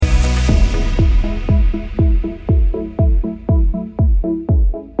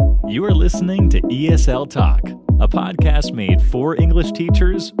listening to ESL Talk, a podcast made for English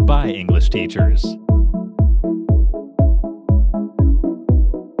teachers by English teachers.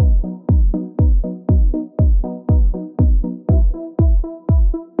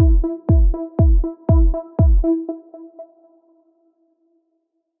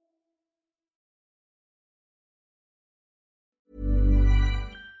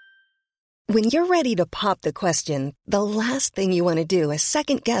 When you're ready to pop the question, the last thing you want to do is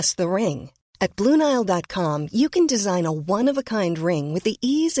second-guess the ring. At BlueNile.com, you can design a one-of-a-kind ring with the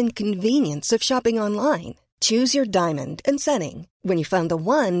ease and convenience of shopping online. Choose your diamond and setting. When you find the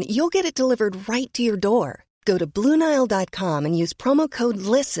one, you'll get it delivered right to your door. Go to BlueNile.com and use promo code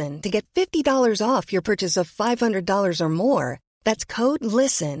LISTEN to get $50 off your purchase of $500 or more. That's code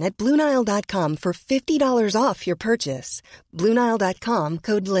LISTEN at BlueNile.com for $50 off your purchase. BlueNile.com,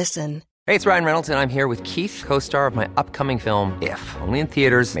 code LISTEN. Hey, it's Ryan Reynolds, and I'm here with Keith, co-star of my upcoming film, If, only in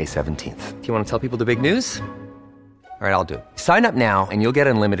theaters May 17th. Do you want to tell people the big news? All right, I'll do it. Sign up now and you'll get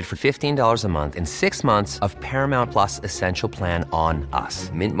unlimited for $15 a month and 6 months of Paramount Plus Essential Plan on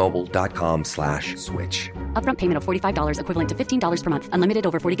us. MintMobile.com/switch. Upfront payment of $45 equivalent to $15 per month. Unlimited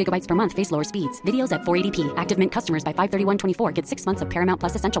over 40 gigabytes per month. Face lower speeds. Videos at 480p. Active Mint customers by 531.24 get 6 months of Paramount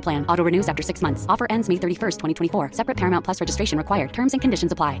Plus Essential Plan. Auto renews after 6 months. Offer ends May 31st, 2024. Separate Paramount Plus registration required. Terms and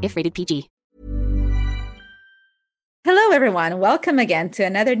conditions apply if rated PG. Hello, everyone. Welcome again to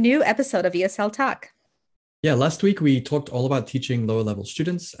another new episode of ESL Talk. Yeah, last week we talked all about teaching lower level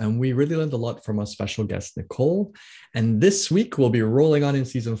students, and we really learned a lot from our special guest, Nicole. And this week we'll be rolling on in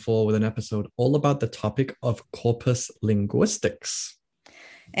season 4 with an episode all about the topic of corpus linguistics.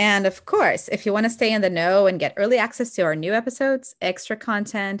 And of course, if you want to stay in the know and get early access to our new episodes, extra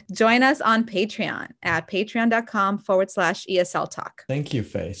content, join us on Patreon at patreon.com/ESL Talk. Thank you,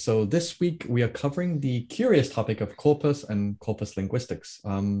 Faye. So this week we are covering the curious topic of corpus and corpus linguistics.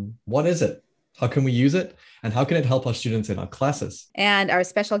 What is it? How can we use it? And how can it help our students in our classes? And our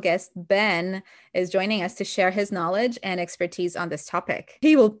special guest, Ben, is joining us to share his knowledge and expertise on this topic.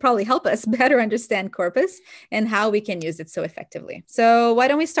 He will probably help us better understand corpus and how we can use it so effectively. So why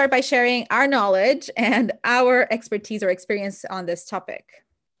don't we start by sharing our knowledge and our expertise or experience on this topic?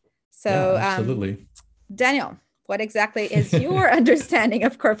 So, yeah, absolutely. Daniel, what exactly is your understanding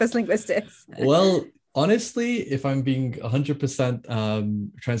of corpus linguistics? Well, honestly, if I'm being 100%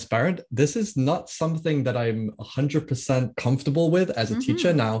 transparent, this is not something that I'm 100% comfortable with as a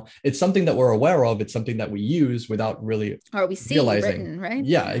teacher. Now, it's something that we're aware of. It's something that we use without really or we see realizing. Written, right?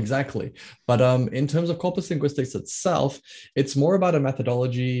 Yeah, exactly. But in terms of corpus linguistics itself, it's more about a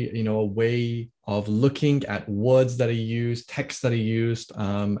methodology, a way of looking at words that are used, texts that are used,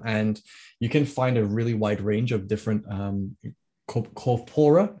 and you can find a really wide range of different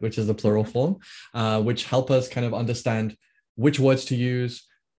corpora, which is the plural form, which help us kind of understand which words to use,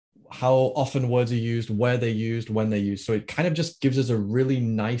 how often words are used, where they're used, when they're used. So it kind of just gives us a really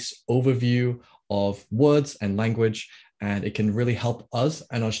nice overview of words and language, and it can really help us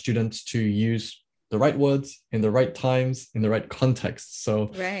and our students to use the right words in the right times, in the right context.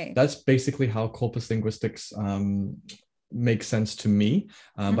 So that's basically how corpus linguistics makes sense to me.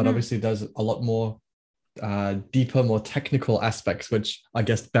 But obviously there's a lot more deeper, more technical aspects, which I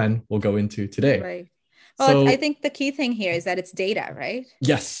guess Ben will go into today. Right. Well, I think the key thing here is that it's data, right?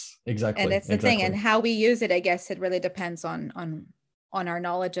 Yes, exactly. And that's the thing. And how we use it, I guess it really depends on our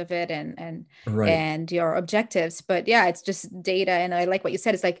knowledge of it and your objectives. But yeah, it's just data. And I like what you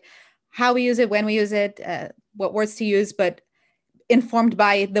said. It's like how we use it, when we use it, what words to use, but informed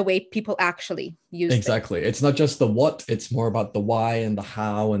by the way people actually use exactly it. It's not just the what, it's more about the why and the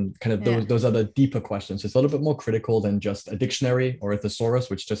how, and kind of those are the deeper questions. It's a little bit more critical than just a dictionary or a thesaurus,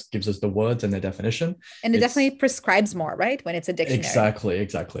 which just gives us the words and their definition. And it definitely prescribes more, right, when it's a dictionary. Exactly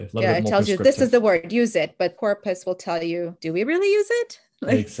it tells you this is the word, use it. But corpus will tell you, do we really use it?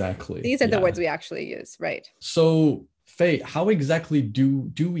 Exactly. These are the words we actually use, right? So Faye, how exactly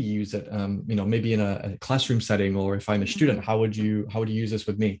do we use it? Maybe in a classroom setting, or if I'm a student, how would you use this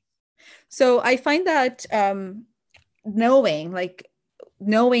with me? So I find that knowing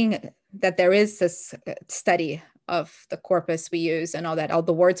that there is this study of the corpus we use and all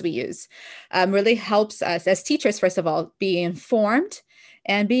the words we use really helps us as teachers, first of all, be informed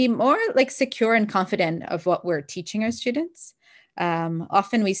and be more secure and confident of what we're teaching our students.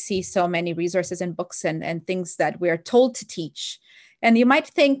 Often we see so many resources and books and things that we're told to teach. And you might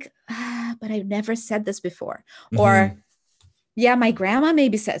think, but I've never said this before. Or, yeah, my grandma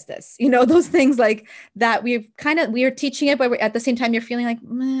maybe says this. Those things like that we're teaching it, but at the same time, you're feeling like,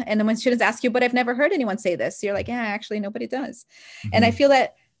 meh. And then when students ask you, but I've never heard anyone say this. You're like, yeah, actually, nobody does. And I feel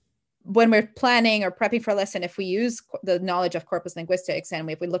that when we're planning or prepping for a lesson, if we use the knowledge of corpus linguistics and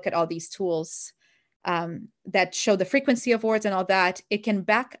if we look at all these tools that show the frequency of words and all that, it can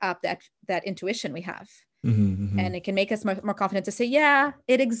back up that intuition we have. And it can make us more confident to say, yeah,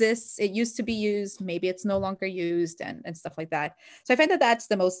 it exists. It used to be used. Maybe it's no longer used and stuff like that. So I find that that's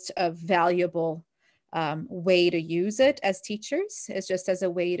the most valuable way to use it as teachers, is just as a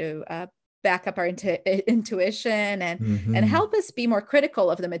way to back up our intuition and help us be more critical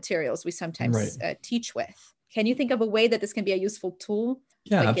of the materials we sometimes teach with. Can you think of a way that this can be a useful tool?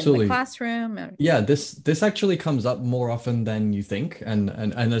 Yeah, like absolutely. In the classroom? Or... Yeah, this actually comes up more often than you think. And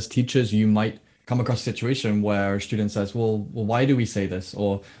as teachers, you might come across a situation where a student says, well, why do we say this?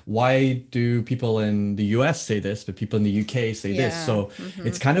 Or why do people in the US say this, but people in the UK say this? So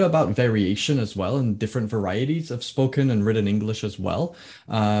it's kind of about variation as well, and different varieties of spoken and written English as well.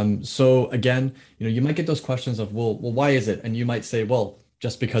 So again, you might get those questions of, well, why is it? And you might say, well,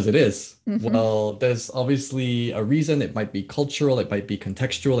 just because it is. Well, there's obviously a reason. It might be cultural, it might be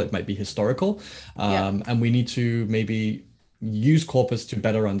contextual, it might be historical. And we need to maybe use corpus to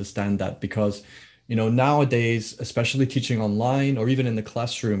better understand that, because nowadays, especially teaching online or even in the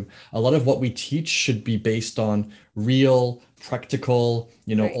classroom, a lot of what we teach should be based on real, practical,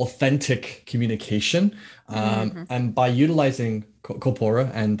 authentic communication. And by utilizing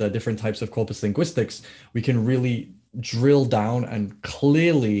corpora and the different types of corpus linguistics, we can really drill down and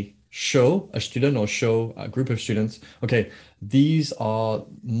clearly show a student or show a group of students, okay, these are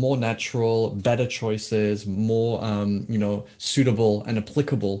more natural, better choices, more suitable and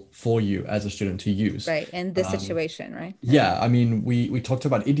applicable for you as a student to use. Right, in this situation, right? Yeah, I mean, we talked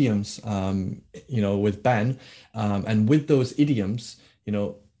about idioms, with Ben, and with those idioms,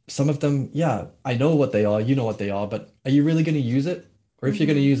 some of them, yeah, I know what they are, you know what they are, but are you really going to use it? Or if you're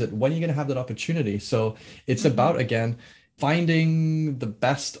going to use it, when are you going to have that opportunity? So it's about, again, finding the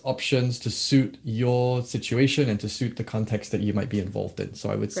best options to suit your situation and to suit the context that you might be involved in.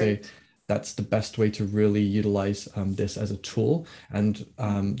 So I would say that's the best way to really utilize this as a tool. And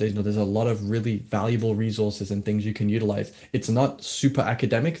there's a lot of really valuable resources and things you can utilize. It's not super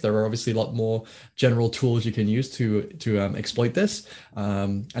academic. There are obviously a lot more general tools you can use to exploit this.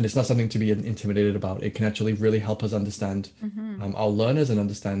 And it's not something to be intimidated about. It can actually really help us understand our learners and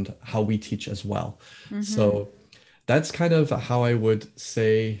understand how we teach as well. So that's kind of how I would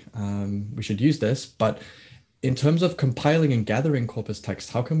say we should use this. But in terms of compiling and gathering corpus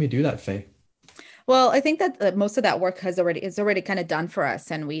text, how can we do that, Faye? Well, I think that most of that work is already kind of done for us,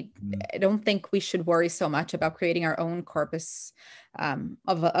 and I don't think we should worry so much about creating our own corpus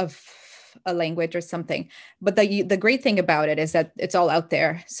of a language or something. But the great thing about it is that it's all out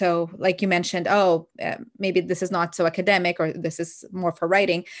there. So, like you mentioned, maybe this is not so academic, or this is more for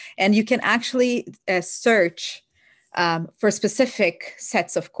writing, and you can actually search for specific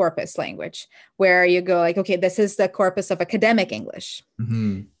sets of corpus language, where you go like, okay, this is the corpus of academic English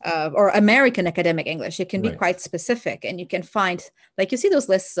or American academic English. It can be quite specific, and you can find, like, you see those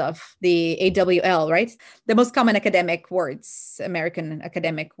lists of the AWL, right? The most common academic words, American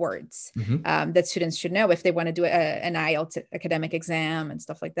academic words that students should know if they want to do an IELTS academic exam and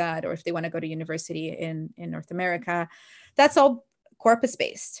stuff like that, or if they want to go to university in North America. That's all corpus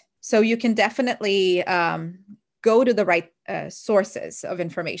based. So you can definitely go to the right sources of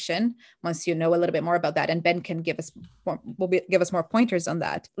information once you know a little bit more about that. And Ben can give us more pointers on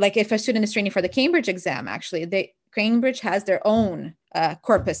that. Like if a student is training for the Cambridge exam, actually, Cambridge has their own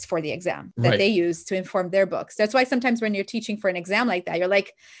corpus for the exam that they use to inform their books. That's why sometimes when you're teaching for an exam like that, you're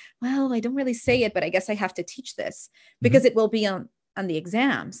like, well, I don't really say it, but I guess I have to teach this because it will be on the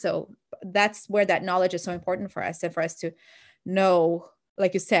exam. So that's where that knowledge is so important for us, and for us to know,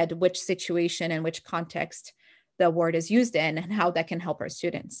 like you said, which situation and which context the word is used in and how that can help our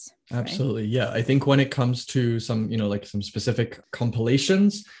students. Absolutely. Yeah. I think when it comes to some, like some specific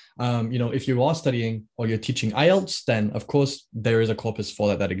compilations, if you are studying or you're teaching IELTS, then of course there is a corpus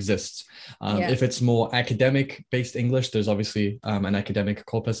for that exists. If it's more academic based English, there's obviously an academic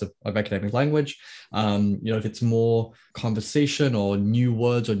corpus of academic language. If it's more conversation or new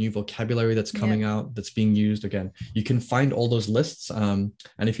words or new vocabulary that's coming out, that's being used, again, you can find all those lists. And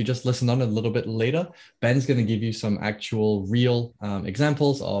if you just listen on a little bit later, Ben's going to give you some actual real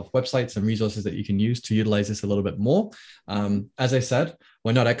examples of websites and resources that you can use to utilize this a little bit more. As I said,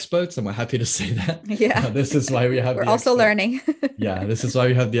 we're not experts, and we're happy to say that. Yeah. This is why we have we're also learning. Yeah, this is why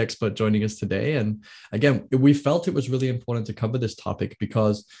we have the expert joining us today. And again, we felt it was really important to cover this topic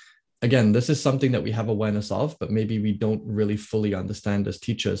because, again, this is something that we have awareness of, but maybe we don't really fully understand as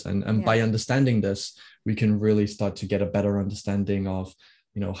teachers. And by understanding this, we can really start to get a better understanding of,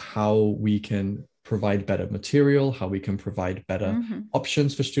 how we can provide better material, how we can provide better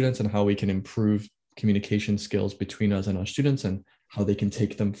options for students, and how we can improve communication skills between us and our students, and how they can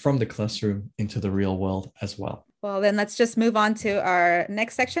take them from the classroom into the real world as well. Well, then let's just move on to our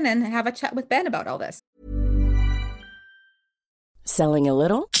next section and have a chat with Ben about all this. Selling a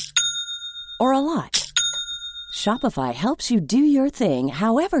little or a lot? Shopify helps you do your thing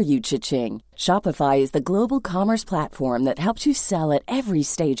however you cha-ching. Shopify is the global commerce platform that helps you sell at every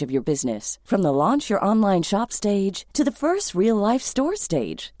stage of your business. From the launch your online shop stage to the first real life store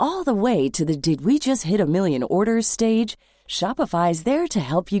stage, all the way to the did we just hit a million orders stage. Shopify is there to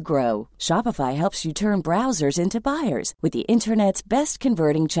help you grow. Shopify helps you turn browsers into buyers with the internet's best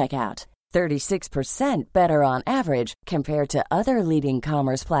converting checkout. 36% better on average compared to other leading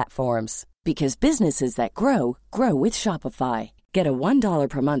commerce platforms. Because businesses that grow, grow with Shopify. Get a $1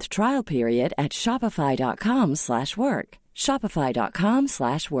 per month trial period at shopify.com/work.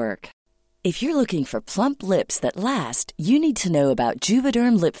 Shopify.com/work. If you're looking for plump lips that last, you need to know about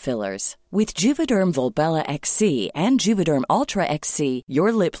Juvederm lip fillers. With Juvederm Volbella XC and Juvederm Ultra XC,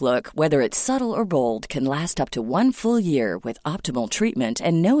 your lip look, whether it's subtle or bold, can last up to 1 full year with optimal treatment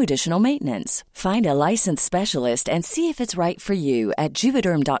and no additional maintenance. Find a licensed specialist and see if it's right for you at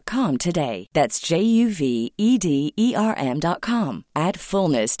Juvederm.com today. That's JUVEDERM.com. Add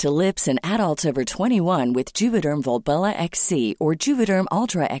fullness to lips in adults over 21 with Juvederm Volbella XC or Juvederm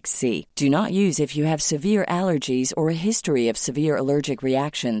Ultra XC. Do not use if you have severe allergies or a history of severe allergic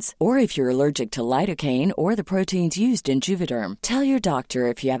reactions, or if you're allergic to lidocaine or the proteins used in Juvederm. Tell your doctor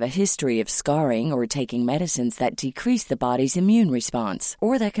if you have a history of scarring or taking medicines that decrease the body's immune response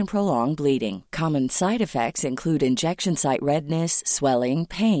or that can prolong bleeding. Common side effects include injection site redness, swelling,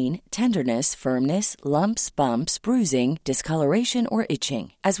 pain, tenderness, firmness, lumps, bumps, bruising, discoloration, or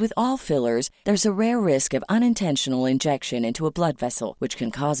itching. As with all fillers, there's a rare risk of unintentional injection into a blood vessel, which can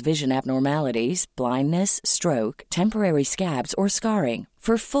cause vision abnormalities, blindness, stroke, temporary scabs, or scarring.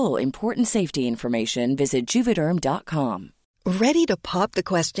 For full, important safety information, visit Juvederm.com. Ready to pop the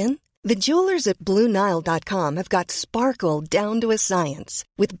question? The jewelers at BlueNile.com have got sparkle down to a science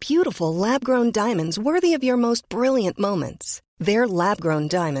with beautiful lab-grown diamonds worthy of your most brilliant moments. Their lab-grown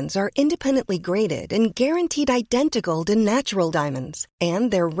diamonds are independently graded and guaranteed identical to natural diamonds, and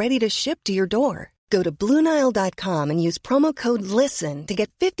they're ready to ship to your door. Go to BlueNile.com and use promo code LISTEN to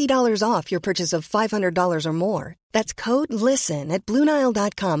get $50 off your purchase of $500 or more. That's code LISTEN at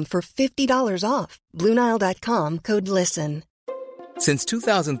BlueNile.com for $50 off. BlueNile.com, code LISTEN. Since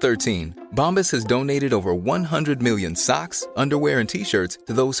 2013, Bombas has donated over 100 million socks, underwear, and T-shirts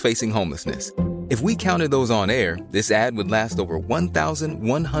to those facing homelessness. If we counted those on air, this ad would last over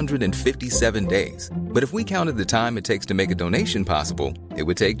 1,157 days. But if we counted the time it takes to make a donation possible, it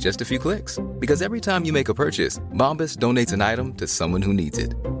would take just a few clicks. Because every time you make a purchase, Bombas donates an item to someone who needs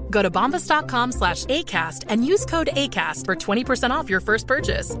it. Go to bombas.com/ACAST and use code ACAST for 20% off your first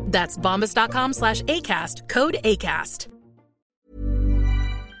purchase. That's bombas.com/ACAST, code ACAST.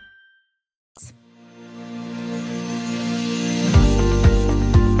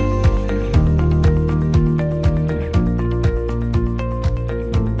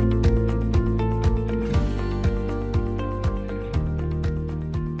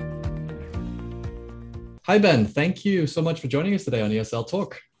 Hi, Ben. Thank you so much for joining us today on ESL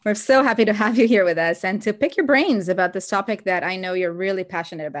Talk. We're so happy to have you here with us and to pick your brains about this topic that I know you're really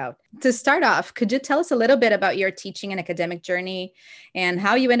passionate about. To start off, could you tell us a little bit about your teaching and academic journey and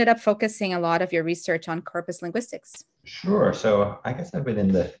how you ended up focusing a lot of your research on corpus linguistics? Sure. So I guess I've been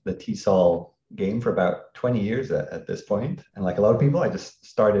in the TESOL game for about 20 years at this point. And like a lot of people, I just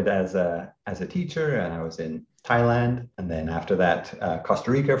started as a teacher, and I was in Thailand. And then after that,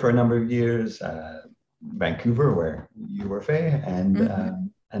 Costa Rica for a number of years, Vancouver, where you were, Faye,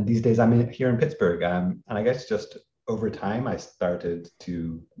 and these days I'm here in Pittsburgh. And I guess just over time, I started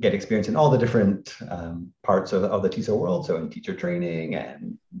to get experience in all the different parts of the TESOL world. So in teacher training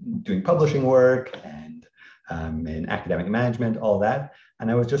and doing publishing work and in academic management, all that.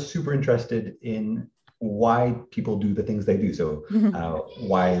 And I was just super interested in why people do the things they do. So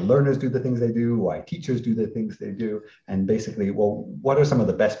why learners do the things they do, why teachers do the things they do, and basically, well, what are some of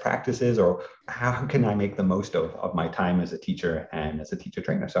the best practices, or how can I make the most of my time as a teacher and as a teacher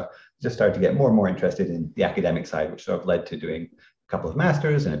trainer? So I just started to get more and more interested in the academic side, which sort of led to doing a couple of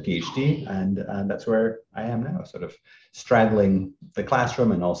masters and a PhD. And that's where I am now, sort of straddling the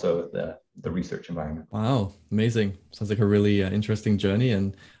classroom and also the research environment. Wow, amazing. Sounds like a really interesting journey,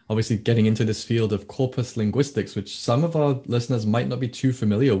 and obviously getting into this field of corpus linguistics, which some of our listeners might not be too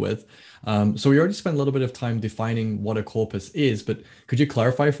familiar with. So we already spent a little bit of time defining what a corpus is, but could you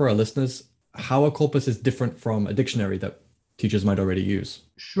clarify for our listeners how a corpus is different from a dictionary that teachers might already use?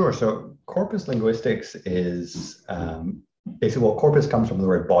 Sure. So corpus linguistics is basically, well, corpus comes from the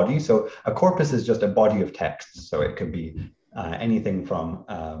word body. So a corpus is just a body of text. So it could be anything from,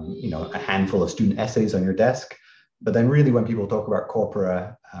 a handful of student essays on your desk. But then really when people talk about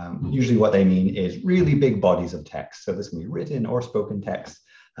corpora, usually what they mean is really big bodies of text. So this can be written or spoken text,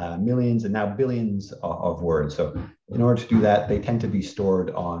 millions and now billions of words. So in order to do that, they tend to be stored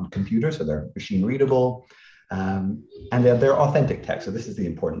on computers, so they're machine readable. And they're authentic text. So this is the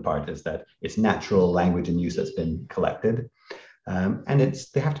important part, is that it's natural language and use that's been collected. And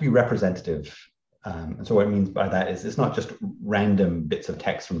they have to be representative. And so what it means by that is it's not just random bits of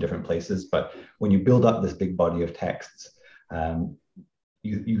text from different places, but when you build up this big body of texts,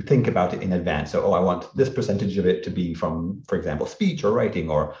 you think about it in advance. So, I want this percentage of it to be from, for example, speech or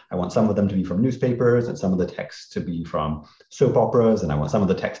writing, or I want some of them to be from newspapers and some of the text to be from soap operas, and I want some of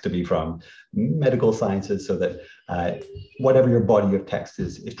the text to be from medical sciences, so that whatever your body of text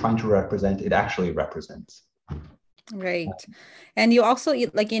is trying to represent, it actually represents. Right. And you also,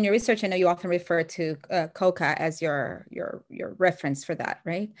 like in your research, I know you often refer to COCA as your reference for that,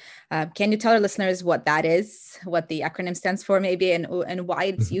 right? Can you tell our listeners what that is, what the acronym stands for maybe, and why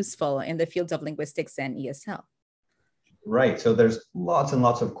it's useful in the fields of linguistics and ESL? Right. So there's lots and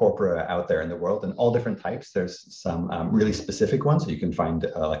lots of corpora out there in the world, and all different types. There's some really specific ones. So you can find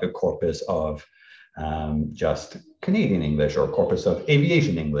like a corpus of just Canadian English, or a corpus of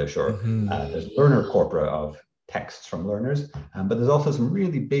aviation English, or there's learner corpora of texts from learners, but there's also some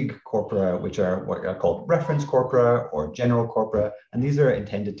really big corpora, which are what are called reference corpora or general corpora, and these are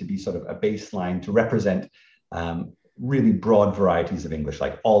intended to be sort of a baseline to represent really broad varieties of English,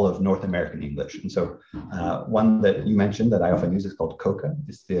 like all of North American English. And so one that you mentioned that I often use is called COCA.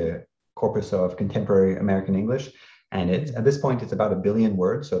 It's the Corpus of Contemporary American English, and at this point it's about 1 billion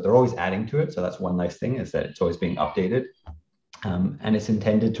words, so they're always adding to it. So that's one nice thing, is that it's always being updated. And it's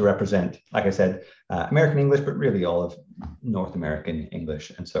intended to represent, like I said, American English, but really all of North American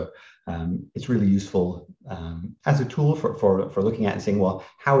English. And so it's really useful as a tool for looking at and saying, well,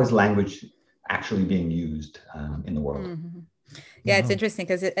 how is language actually being used in the world? Mm-hmm. Yeah, it's interesting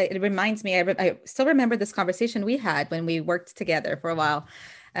because it reminds me, I still remember this conversation we had when we worked together for a while.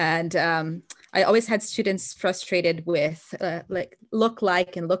 And I always had students frustrated with like look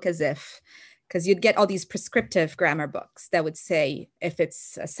like and look as if, because you'd get all these prescriptive grammar books that would say, if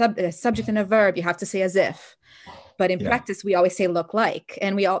it's a subject and a verb, you have to say as if. But in practice, we always say look like.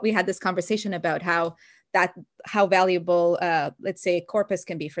 And we had this conversation about how valuable, let's say, corpus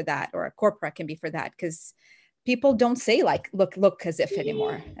can be for that, or a corpora can be for that, because people don't say like look as if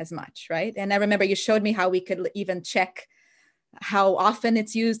anymore as much, right? And I remember you showed me how we could even check how often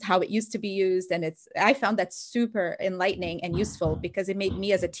it's used, how it used to be used. And I found that super enlightening and useful, because it made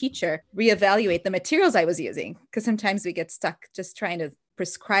me as a teacher reevaluate the materials I was using. Because sometimes we get stuck just trying to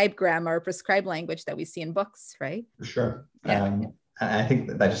prescribe grammar or prescribe language that we see in books, right? For sure. Yeah. I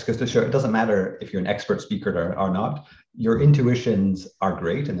think that just goes to show it doesn't matter if you're an expert speaker or not. Your intuitions are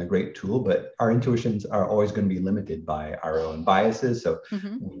great and they're a great tool, but our intuitions are always going to be limited by our own biases. So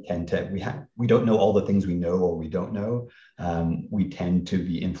we tend to, we don't know all the things we know or we don't know. We tend to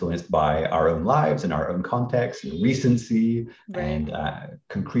be influenced by our own lives and our own context, recency, and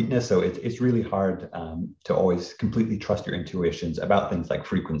concreteness. So it's really hard to always completely trust your intuitions about things like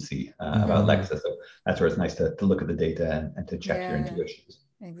frequency, about lexa. So that's where it's nice to look at the data and to check your intuitions.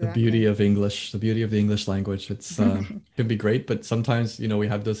 Exactly. The beauty of English, the beauty of the English language. It's can be great, but sometimes, we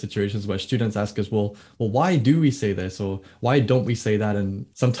have those situations where students ask us, well, why do we say this? Or why don't we say that? And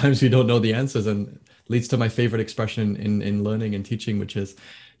sometimes we don't know the answers, and leads to my favorite expression in learning and teaching, which is,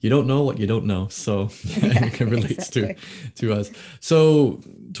 you don't know what you don't know. So it can relate to us. So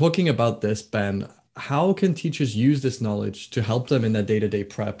talking about this, Ben, how can teachers use this knowledge to help them in their day-to-day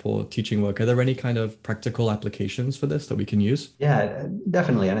prep or teaching work? Are there any kind of practical applications for this that we can use? Yeah,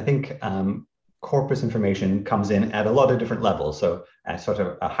 definitely. And I think corpus information comes in at a lot of different levels. So at sort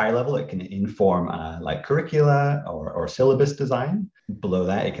of a high level, it can inform like curricula or syllabus design. Below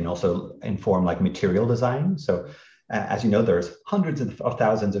that, it can also inform like material design. So as you know, there's hundreds of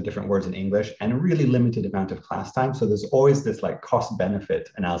thousands of different words in English and a really limited amount of class time. So there's always this like cost benefit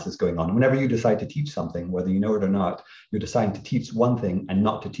analysis going on. Whenever you decide to teach something, whether you know it or not, you're deciding to teach one thing and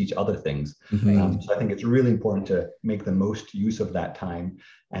not to teach other things. So I think it's really important to make the most use of that time.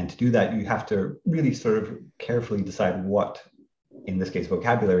 And to do that, you have to really sort of carefully decide what, in this case,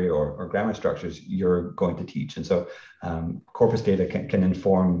 vocabulary or grammar structures you're going to teach. And so corpus data can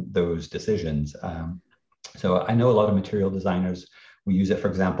inform those decisions. So I know a lot of material designers, we use it, for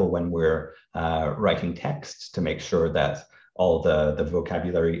example, when we're writing texts to make sure that all the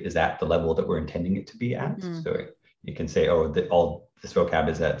vocabulary is at the level that we're intending it to be at. So you can say, oh, all this vocab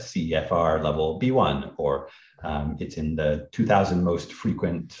is at CFR level B1, or it's in the 2,000 most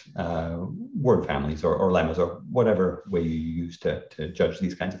frequent word families or lemmas, or whatever way you use to judge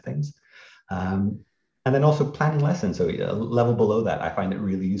these kinds of things. And then also planning lessons. So a level below that, I find it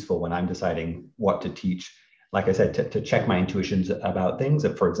really useful when I'm deciding what to teach. Like I said, to check my intuitions about things.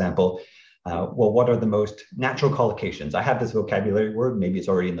 For example, well, what are the most natural collocations? I have this vocabulary word, maybe it's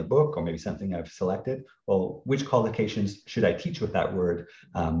already in the book, or maybe something I've selected. Well, which collocations should I teach with that word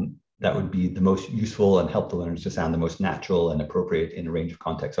that would be the most useful and help the learners to sound the most natural and appropriate in a range of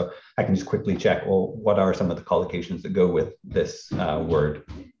contexts? So I can just quickly check, well, what are some of the collocations that go with this word?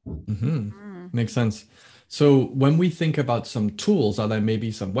 Makes sense. So when we think about some tools, are there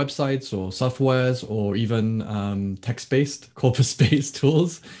maybe some websites or softwares or even text-based, corpus-based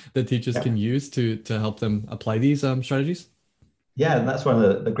tools that teachers can use to help them apply these strategies? Yeah, and that's one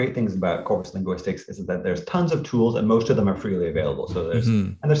of the great things about corpus linguistics is that there's tons of tools and most of them are freely available. So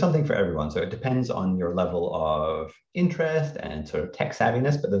there's something for everyone. So it depends on your level of interest and sort of tech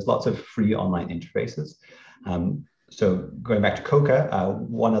savviness, but there's lots of free online interfaces. So going back to COCA,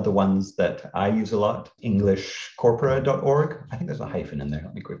 one of the ones that I use a lot, englishcorpora.org. I think there's a hyphen in there.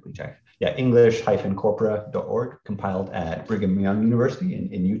 Let me quickly check. Yeah, english-corpora.org, compiled at Brigham Young University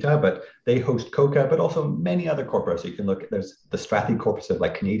in Utah, but they host COCA, but also many other corpora. So you can look, there's the Strathclyde corpus of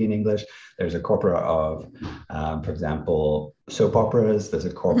like Canadian English. There's a corpora of, for example, soap operas. There's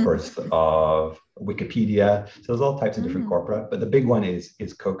a corpus of Wikipedia. So there's all types of different corpora, but the big one is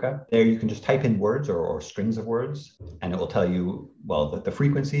COCA. There you can just type in words or strings of words, and it will tell you, well, the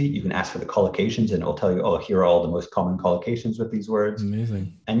frequency. You can ask for the collocations, and it will tell you, oh, here are all the most common collocations with these words.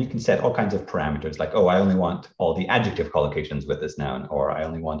 Amazing. And you can set all kinds of parameters, like, oh, I only want all the adjective collocations with this noun, or I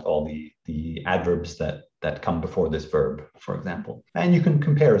only want all the adverbs that come before this verb, for example. And you can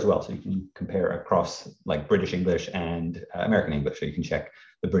compare as well. So you can compare across like British English and American English. So you can check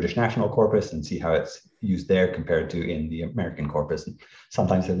the British National Corpus and see how it's used there compared to in the American corpus. And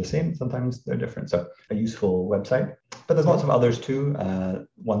sometimes they're the same, sometimes they're different. So a useful website. But there's lots of others too.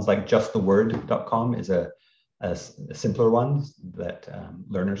 Ones like justtheword.com is a simpler one that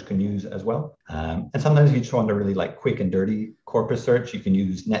learners can use as well. And sometimes if you just want a really like quick and dirty corpus search, you can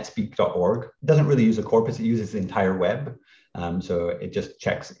use netspeak.org. It doesn't really use a corpus, it uses the entire web. So it just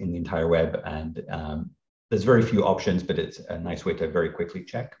checks in the entire web, and there's very few options, but it's a nice way to very quickly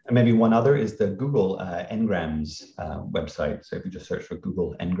check. And maybe one other is the Google Ngrams website. So if you just search for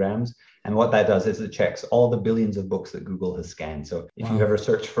Google Ngrams, and what that does is it checks all the billions of books that Google has scanned. So if you've ever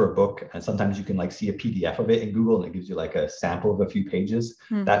searched for a book, and sometimes you can like see a PDF of it in Google, and it gives you like a sample of a few pages.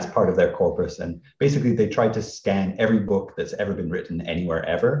 That's part of their corpus. And basically they try to scan every book that's ever been written anywhere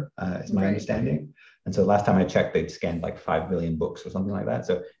ever, is my understanding. And so last time I checked, they'd scanned like 5 billion books or something like that.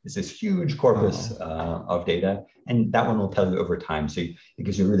 So it's this huge corpus of data, and that one will tell you over time. So it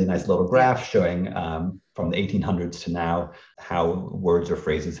gives you a really nice little graph showing from the 1800s to now how words or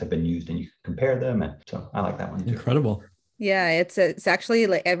phrases have been used, and you can compare them. And so I like that one too. Incredible. Yeah, it's actually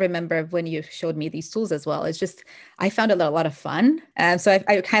like, I remember when you showed me these tools as well. It's just, I found it a lot of fun. So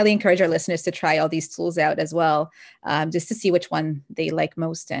I highly encourage our listeners to try all these tools out as well, just to see which one they like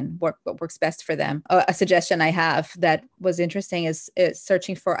most and what works best for them. A suggestion I have that was interesting is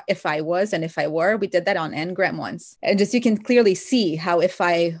searching for if I was and if I were. We did that on Ngram once. And just, you can clearly see how if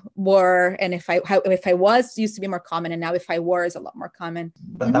I were and if I was used to be more common, and now if I were is a lot more common.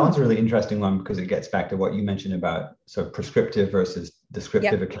 But that one's a really interesting one because it gets back to what you mentioned about prescriptive versus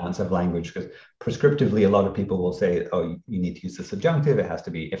descriptive accounts of language. Because prescriptively, a lot of people will say, oh, you need to use the subjunctive. It has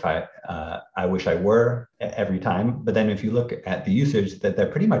to be if I wish I were every time. But then if you look at the usage, that they're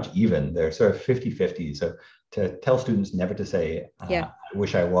pretty much even. They're sort of 50-50. So to tell students never to say, I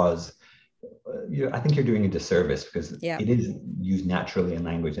wish I was, I think you're doing a disservice, because it is used naturally in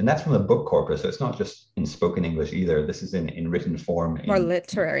language. And that's from the book corpus. So it's not just in spoken English either. This is in written form. More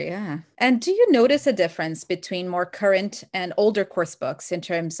literary, yeah. And do you notice a difference between more current and older course books in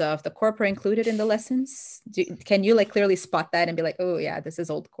terms of the corpora included in the lessons? Can you like clearly spot that and be like, oh yeah, this is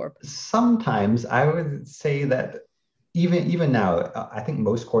old corpus? Sometimes I would say that even now, I think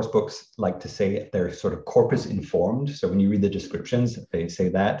most course books like to say they're sort of corpus informed. So when you read the descriptions, they say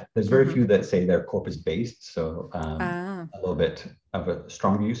that. There's very few that say they're corpus based. So a little bit of a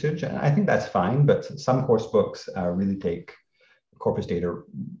stronger usage. And I think that's fine, but some course books really take corpus data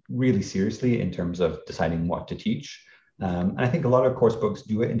really seriously in terms of deciding what to teach. And I think a lot of course books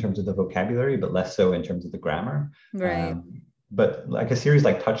do it in terms of the vocabulary, but less so in terms of the grammar. Right. But like a series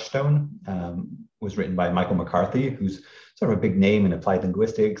like Touchstone was written by Michael McCarthy, who's sort of a big name in applied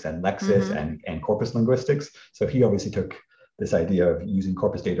linguistics and Lexis and corpus linguistics. So he obviously took this idea of using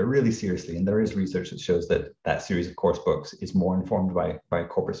corpus data really seriously. And there is research that shows that that series of course books is more informed by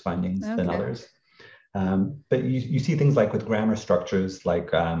corpus findings than others. But you see things like with grammar structures,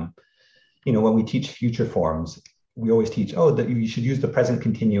 like, when we teach future forms, we always teach, that you should use the present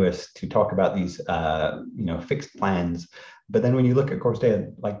continuous to talk about these, fixed plans. But then when you look at corpus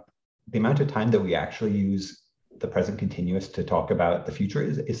data, like the amount of time that we actually use the present continuous to talk about the future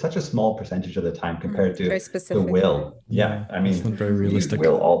is such a small percentage of the time compared to the will. Yeah, I mean, it's not very realistic.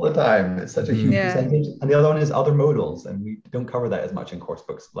 Will all the time. It's such a huge percentage. And the other one is other modals, and we don't cover that as much in course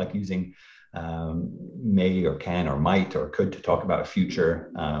books, like using may or can or might or could to talk about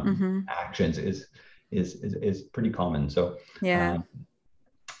future actions is pretty common. So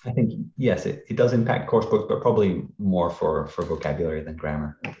I think, yes, it does impact course books, but probably more for vocabulary than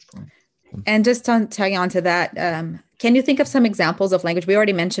grammar at this point. And just tagging on to that, can you think of some examples of language? We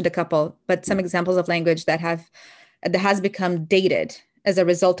already mentioned a couple, but some examples of language that has become dated as a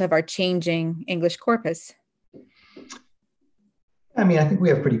result of our changing English corpus? I mean, I think we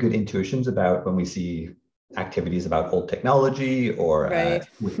have pretty good intuitions about when we see activities about old technology or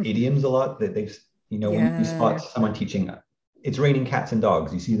with idioms a lot. That when you spot someone teaching, it's raining cats and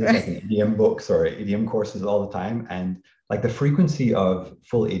dogs. You see this like in idiom books or idiom courses all the time, and like the frequency of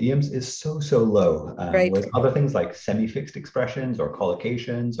full idioms is so low. Whereas other things like semi-fixed expressions or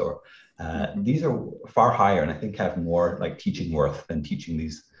collocations or these are far higher, and I think have more like teaching worth than teaching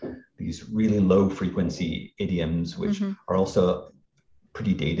these really low frequency idioms, which are also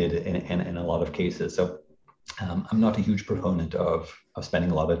pretty dated in a lot of cases. So I'm not a huge proponent of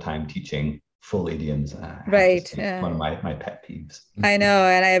spending a lot of time teaching full idioms. One of my pet peeves. I know.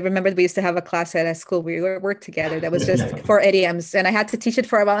 And I remember we used to have a class at a school we worked together that was just for idioms, and I had to teach it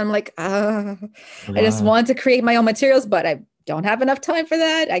for a while. I'm like, I just want to create my own materials, but I don't have enough time for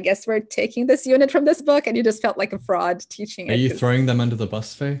that. I guess we're taking this unit from this book, and you just felt like a fraud teaching it. Are you throwing them under the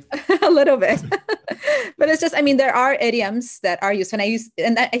bus, Faye? A little bit. But it's just, I mean, there are idioms that are used,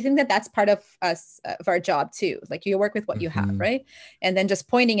 and I think that's part of our job too. Like you work with what you have, right? And then just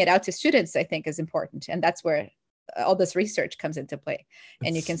pointing it out to students, I think, is important. And that's where all this research comes into play.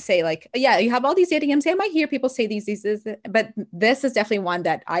 And you can say like, yeah, you have all these idioms. I might hear people say these, but this is definitely one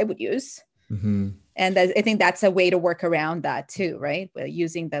that I would use. And I think that's a way to work around that too, right?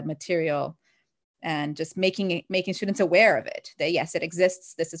 Using the material and just making students aware of it. That yes, it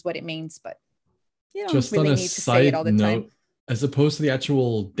exists. This is what it means, but you don't just really on a need to say it all the time. As opposed to the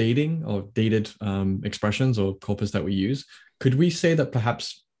actual dating or dated expressions or corpus that we use, could we say that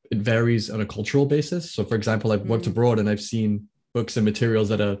perhaps it varies on a cultural basis? So for example, I've worked abroad and I've seen books and materials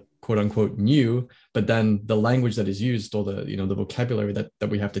that are quote unquote new, but then the language that is used or the vocabulary that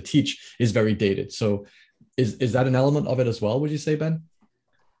we have to teach is very dated. So is that an element of it as well, would you say, Ben?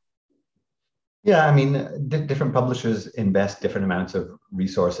 Yeah, I mean, different publishers invest different amounts of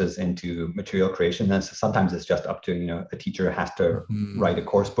resources into material creation. And sometimes it's just up to, a teacher has to write a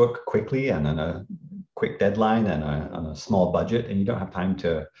course book quickly and on a quick deadline and on a small budget, and you don't have time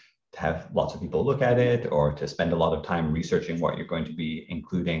to have lots of people look at it or to spend a lot of time researching what you're going to be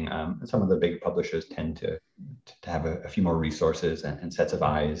including. Some of the big publishers tend to have a few more resources and sets of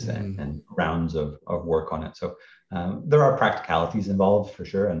eyes and rounds of work on it. So there are practicalities involved for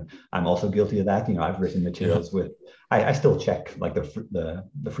sure. And I'm also guilty of that. I've written materials with, I still check like the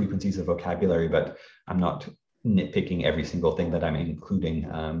frequencies of vocabulary, but I'm not nitpicking every single thing that I'm including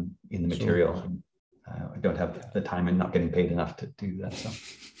in the material. Sure. I don't have the time and not getting paid enough to do that.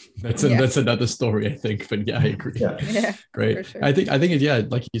 So that's another story, I think. But yeah, I agree. Yeah, great. Sure. I think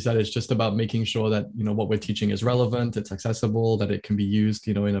like you said, it's just about making sure that what we're teaching is relevant, it's accessible, that it can be used,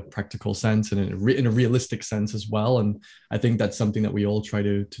 in a practical sense and in a realistic sense as well. And I think that's something that we all try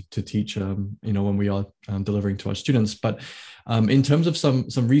to teach, when we are delivering to our students. But in terms of some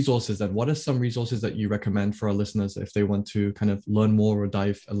resources, what are some resources that you recommend for our listeners if they want to kind of learn more or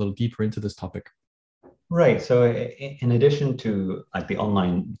dive a little deeper into this topic? Right. So in addition to like the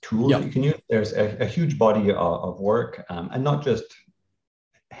online tools that you can use, there's a huge body of work, and not just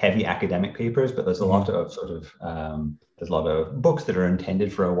heavy academic papers, but there's a lot of there's a lot of books that are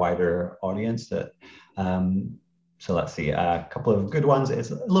intended for a wider audience. So let's see, a couple of good ones.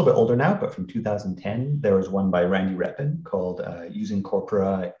 It's a little bit older now, but from 2010, there was one by Randy Repin called Using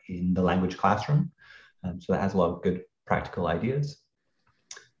Corpora in the Language Classroom. So that has a lot of good practical ideas.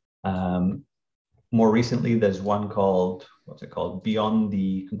 More recently, there's one called, Beyond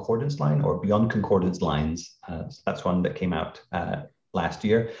the Concordance Line or Beyond Concordance Lines. So that's one that came out last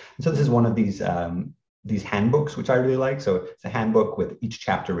year. And so this is one of these handbooks, which I really like. So it's a handbook with each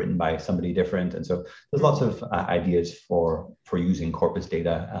chapter written by somebody different. And so there's lots of ideas for using corpus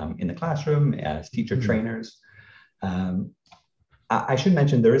data in the classroom as teacher trainers. I should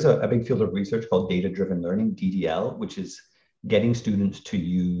mention there is a big field of research called data-driven learning, DDL, which is getting students to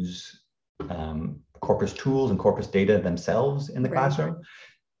use corpus tools and corpus data themselves in the classroom.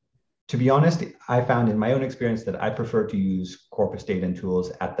 To be honest, I found in my own experience that I prefer to use corpus data and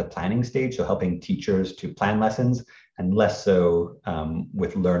tools at the planning stage, so helping teachers to plan lessons, and less so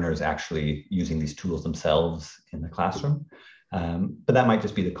with learners actually using these tools themselves in the classroom. But that might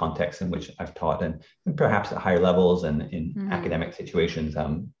just be the context in which I've taught, and perhaps at higher levels and in academic situations,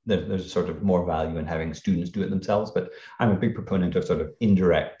 there's sort of more value in having students do it themselves. But I'm a big proponent of sort of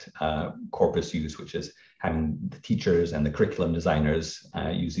indirect corpus use, which is having the teachers and the curriculum designers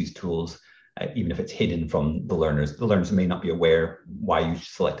use these tools, even if it's hidden from the learners. The learners may not be aware why you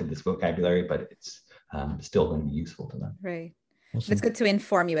selected this vocabulary, but it's still going to be useful to them. Right. Awesome. It's good to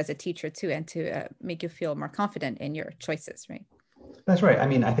inform you as a teacher too, and to make you feel more confident in your choices, right? That's right. I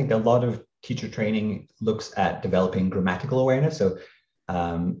mean, I think a lot of teacher training looks at developing grammatical awareness. So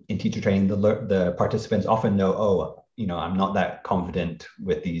in teacher training, the participants often know, I'm not that confident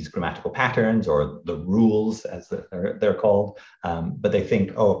with these grammatical patterns or the rules, as they're called. But they think,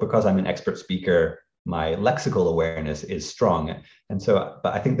 because I'm an expert speaker, my lexical awareness is strong. And so,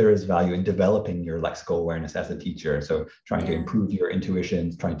 but I think there is value in developing your lexical awareness as a teacher. So trying to improve your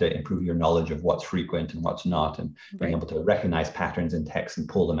intuitions, trying to improve your knowledge of what's frequent and what's not, and being able to recognize patterns in text and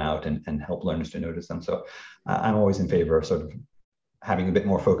pull them out and help learners to notice them. So I'm always in favor of sort of having a bit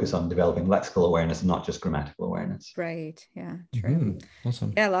more focus on developing lexical awareness and not just grammatical awareness. Right. Yeah, true.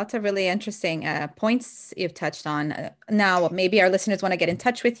 Awesome. Yeah, lots of really interesting points you've touched on. Now, maybe our listeners want to get in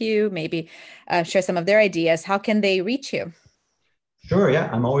touch with you, maybe share some of their ideas. How can they reach you? Sure.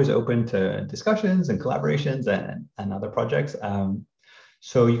 Yeah, I'm always open to discussions and collaborations and other projects.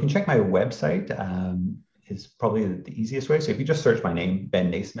 So you can check my website. Is probably the easiest way. So if you just search my name, Ben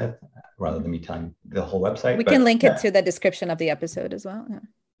Naismith, rather than me telling the whole website. We can link it to the description of the episode as well. Yeah.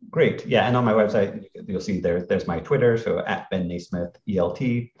 Great. Yeah. And on my website, you'll see there's my Twitter. So at Ben Naismith,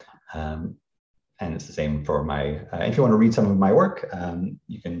 ELT. And it's the same for my, if you want to read some of my work,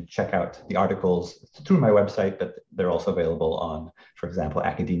 you can check out the articles through my website, but they're also available on, for example,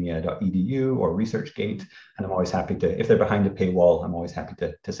 academia.edu or ResearchGate. And I'm always happy to, if they're behind a paywall, I'm always happy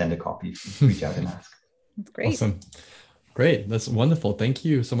to send a copy if you reach out and ask. That's great. Awesome. Great. That's wonderful. Thank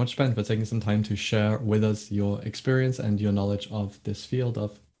you so much, Ben, for taking some time to share with us your experience and your knowledge of this field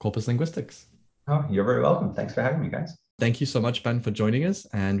of corpus linguistics. Oh, you're very welcome. Thanks for having me, guys. Thank you so much, Ben, for joining us.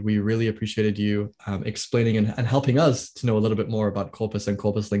 And we really appreciated you explaining and helping us to know a little bit more about corpus and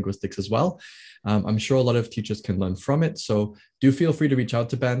corpus linguistics as well. I'm sure a lot of teachers can learn from it. So do feel free to reach out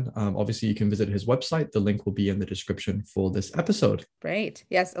to Ben. Obviously, you can visit his website. The link will be in the description for this episode. Great.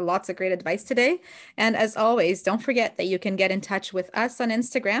 Yes, lots of great advice today. And as always, don't forget that you can get in touch with us on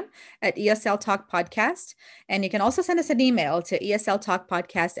Instagram at ESL Talk Podcast. And you can also send us an email to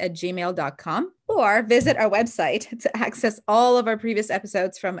esltalkpodcast@gmail.com, or visit our website to access all of our previous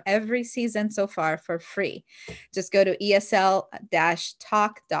episodes from every season so far for free. Just go to esl-talk.com,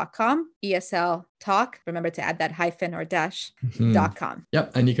 ESL Talk. Remember to add that hyphen or dash .com.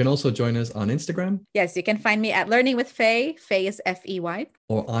 Yep. And you can also join us on Instagram. Yes, you can find me at Learning with Faye. Faye is F-E-Y.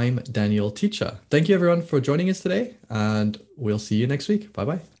 Or I'm Daniel Teacher. Thank you, everyone, for joining us today. And we'll see you next week.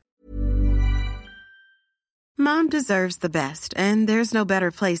 Bye-bye. Mom deserves the best, and there's no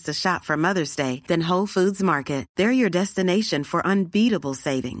better place to shop for Mother's Day than Whole Foods Market. They're your destination for unbeatable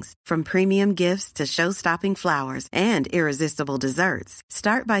savings, from premium gifts to show-stopping flowers and irresistible desserts.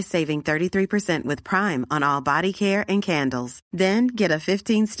 Start by saving 33% with Prime on all body care and candles. Then get a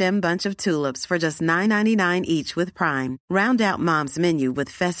 15-stem bunch of tulips for just $9.99 each with Prime. Round out Mom's menu with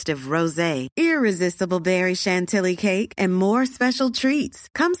festive rosé, irresistible berry chantilly cake, and more special treats.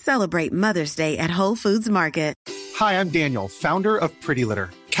 Come celebrate Mother's Day at Whole Foods Market. Hi, I'm Daniel, founder of Pretty Litter.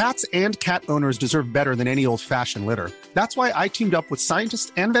 Cats and cat owners deserve better than any old-fashioned litter. That's why I teamed up with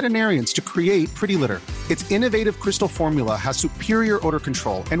scientists and veterinarians to create Pretty Litter. Its innovative crystal formula has superior odor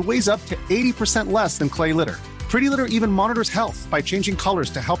control and weighs up to 80% less than clay litter. Pretty Litter even monitors health by changing colors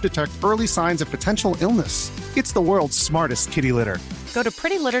to help detect early signs of potential illness. It's the world's smartest kitty litter. Go to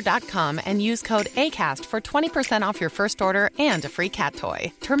prettylitter.com and use code ACAST for 20% off your first order and a free cat toy.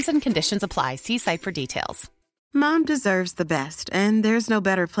 Terms and conditions apply. See site for details. Mom deserves the best, and there's no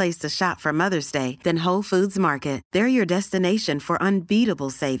better place to shop for Mother's Day than Whole Foods Market. They're your destination for unbeatable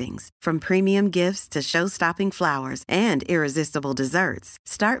savings, from premium gifts to show-stopping flowers and irresistible desserts.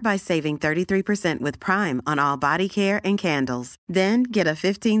 Start by saving 33% with Prime on all body care and candles. Then get a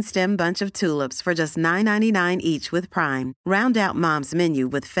 15-stem bunch of tulips for just $9.99 each with Prime. Round out Mom's menu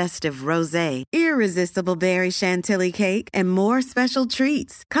with festive rosé, irresistible berry chantilly cake, and more special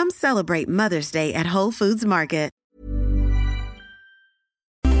treats. Come celebrate Mother's Day at Whole Foods Market.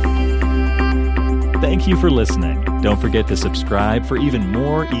 Thank you for listening. Don't forget to subscribe for even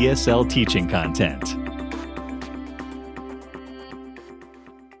more ESL teaching content.